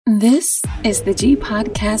This is the G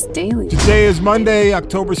Podcast Daily. Today is Monday,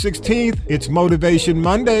 October 16th. It's Motivation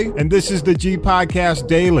Monday, and this is the G Podcast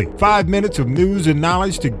Daily. 5 minutes of news and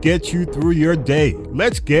knowledge to get you through your day.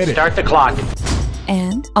 Let's get it. Start the clock.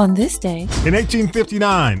 And on this day, in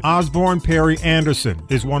 1859, Osborne Perry Anderson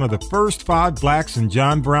is one of the first 5 blacks in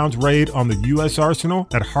John Brown's raid on the U.S. Arsenal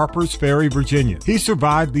at Harper's Ferry, Virginia. He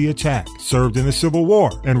survived the attack, served in the Civil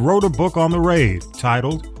War, and wrote a book on the raid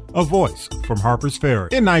titled A Voice from Harper's Ferry.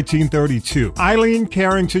 In 1932, Eileen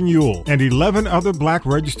Carrington Ewell and 11 other black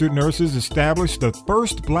registered nurses established the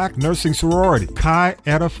first black nursing sorority, Chi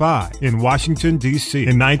Eta Phi, in Washington, D.C.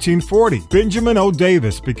 In 1940, Benjamin O.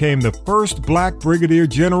 Davis became the first black brigadier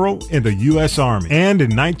general in the U.S. Army. And in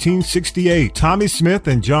 1968, Tommy Smith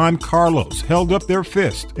and John Carlos held up their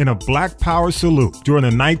fist in a Black Power salute during the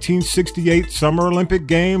 1968 Summer Olympic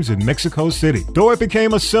Games in Mexico City. Though it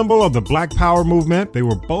became a symbol of the Black Power movement, they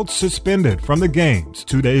were both suspended from the games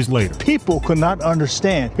 2 days later. People could not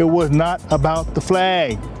understand. It was not about the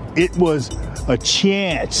flag. It was a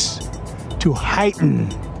chance to heighten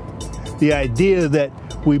the idea that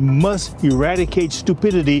we must eradicate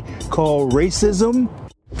stupidity called racism.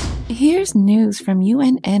 Here's news from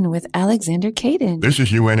UNN with Alexander Caden. This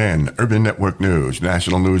is UNN, Urban Network News,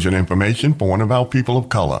 national news and information for one of our people of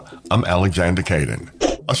color. I'm Alexander Caden.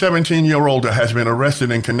 A 17-year-old has been arrested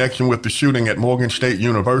in connection with the shooting at Morgan State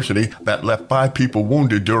University that left 5 people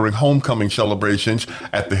wounded during homecoming celebrations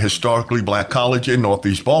at the historically black college in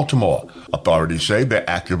Northeast Baltimore. Authorities say they're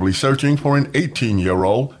actively searching for an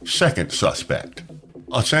 18-year-old second suspect.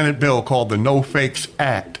 A Senate bill called the No Fakes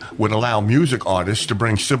Act would allow music artists to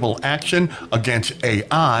bring civil action against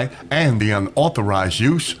AI and the unauthorized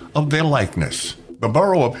use of their likeness. The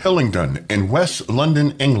borough of Hillingdon in West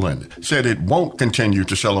London, England, said it won't continue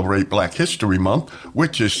to celebrate Black History Month,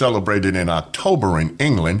 which is celebrated in October in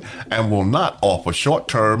England, and will not offer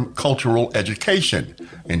short-term cultural education.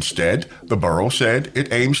 Instead, the borough said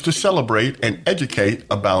it aims to celebrate and educate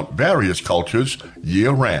about various cultures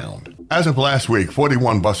year-round. As of last week,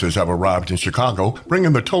 41 buses have arrived in Chicago,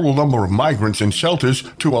 bringing the total number of migrants in shelters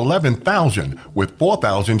to 11,000, with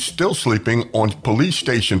 4,000 still sleeping on police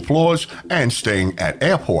station floors and staying at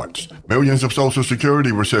airports. Millions of Social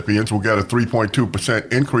Security recipients will get a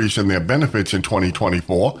 3.2% increase in their benefits in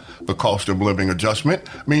 2024. The cost of living adjustment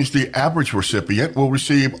means the average recipient will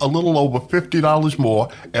receive a little over $50 more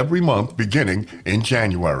every month beginning in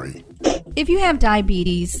January. If you have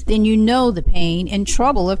diabetes, then you know the pain and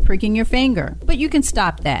trouble of pricking your finger. But you can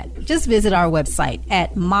stop that. Just visit our website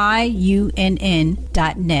at myunn.net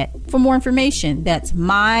for more information. That's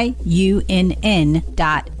myunn.net.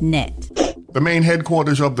 The main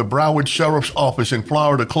headquarters of the Broward Sheriff's Office in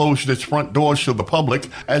Florida closed its front doors to the public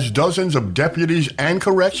as dozens of deputies and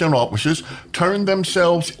correction officers turned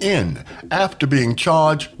themselves in after being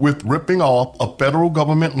charged with ripping off a federal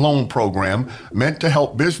government loan program meant to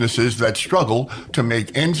help businesses that struggle to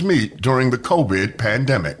make ends meet during the COVID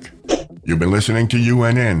pandemic. You've been listening to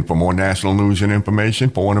UNN. For more national news and information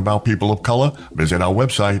for and about people of color, visit our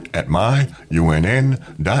website at myunn.net.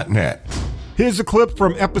 Here's a clip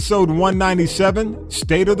from episode 197,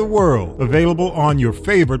 State of the World, available on your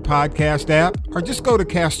favorite podcast app, or just go to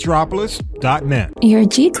castropolis.net. Your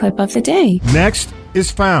G clip of the day. Next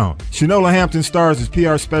is Found. Shanola Hampton stars as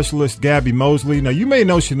PR specialist Gabby Mosley. Now, you may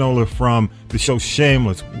know Shanola from the show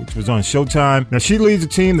Shameless, which was on Showtime. Now, she leads a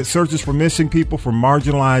team that searches for missing people from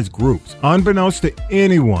marginalized groups. Unbeknownst to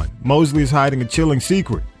anyone, Mosley is hiding a chilling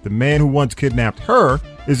secret. The man who once kidnapped her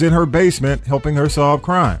is in her basement helping her solve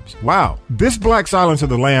crimes. Wow. This Black Silence of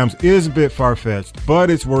the Lambs is a bit far-fetched, but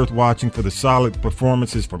it's worth watching for the solid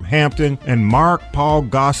performances from Hampton and Mark Paul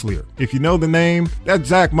Gosselaar. If you know the name, that's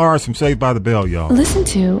Zach Morris from Saved by the Bell, y'all. Listen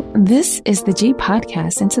to This is the G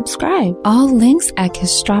Podcast and subscribe. All links at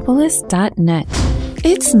castropolis.net.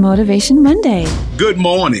 It's Motivation Monday. Good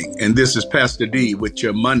morning, and this is Pastor D with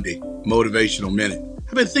your Monday Motivational Minute.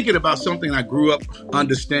 I've been thinking about something I grew up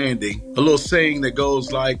understanding, a little saying that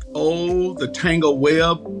goes like, oh, the tangled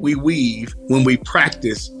web we weave when we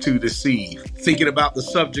practice to deceive. Thinking about the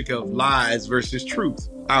subject of lies versus truth.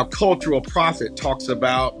 Our cultural prophet talks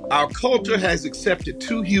about our culture has accepted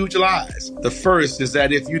 2 huge lies. The first is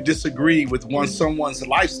that if you disagree with someone's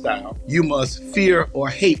lifestyle, you must fear or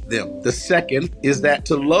hate them. The second is that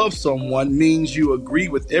to love someone means you agree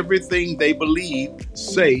with everything they believe,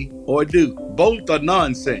 say, or do. Both are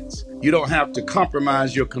nonsense. You don't have to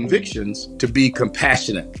compromise your convictions to be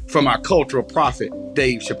compassionate. From our cultural prophet,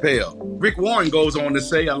 Dave Chappelle. Rick Warren goes on to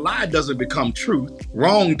say a lie doesn't become truth,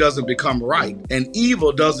 wrong doesn't become right, and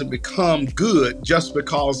evil doesn't become good just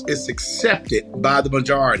because it's accepted by the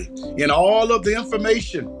majority. In all of the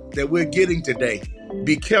information that we're getting today,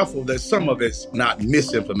 be careful that some of it's not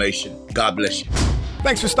misinformation. God bless you.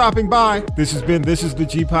 Thanks for stopping by. This is the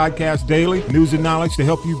G Podcast Daily, news and knowledge to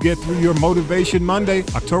help you get through your Motivation Monday,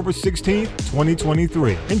 October 16th,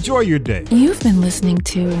 2023. Enjoy your day. You've been listening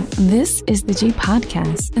to This is the G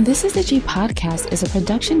Podcast. And This is the G Podcast is a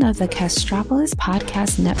production of the Castropolis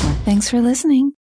Podcast Network. Thanks for listening.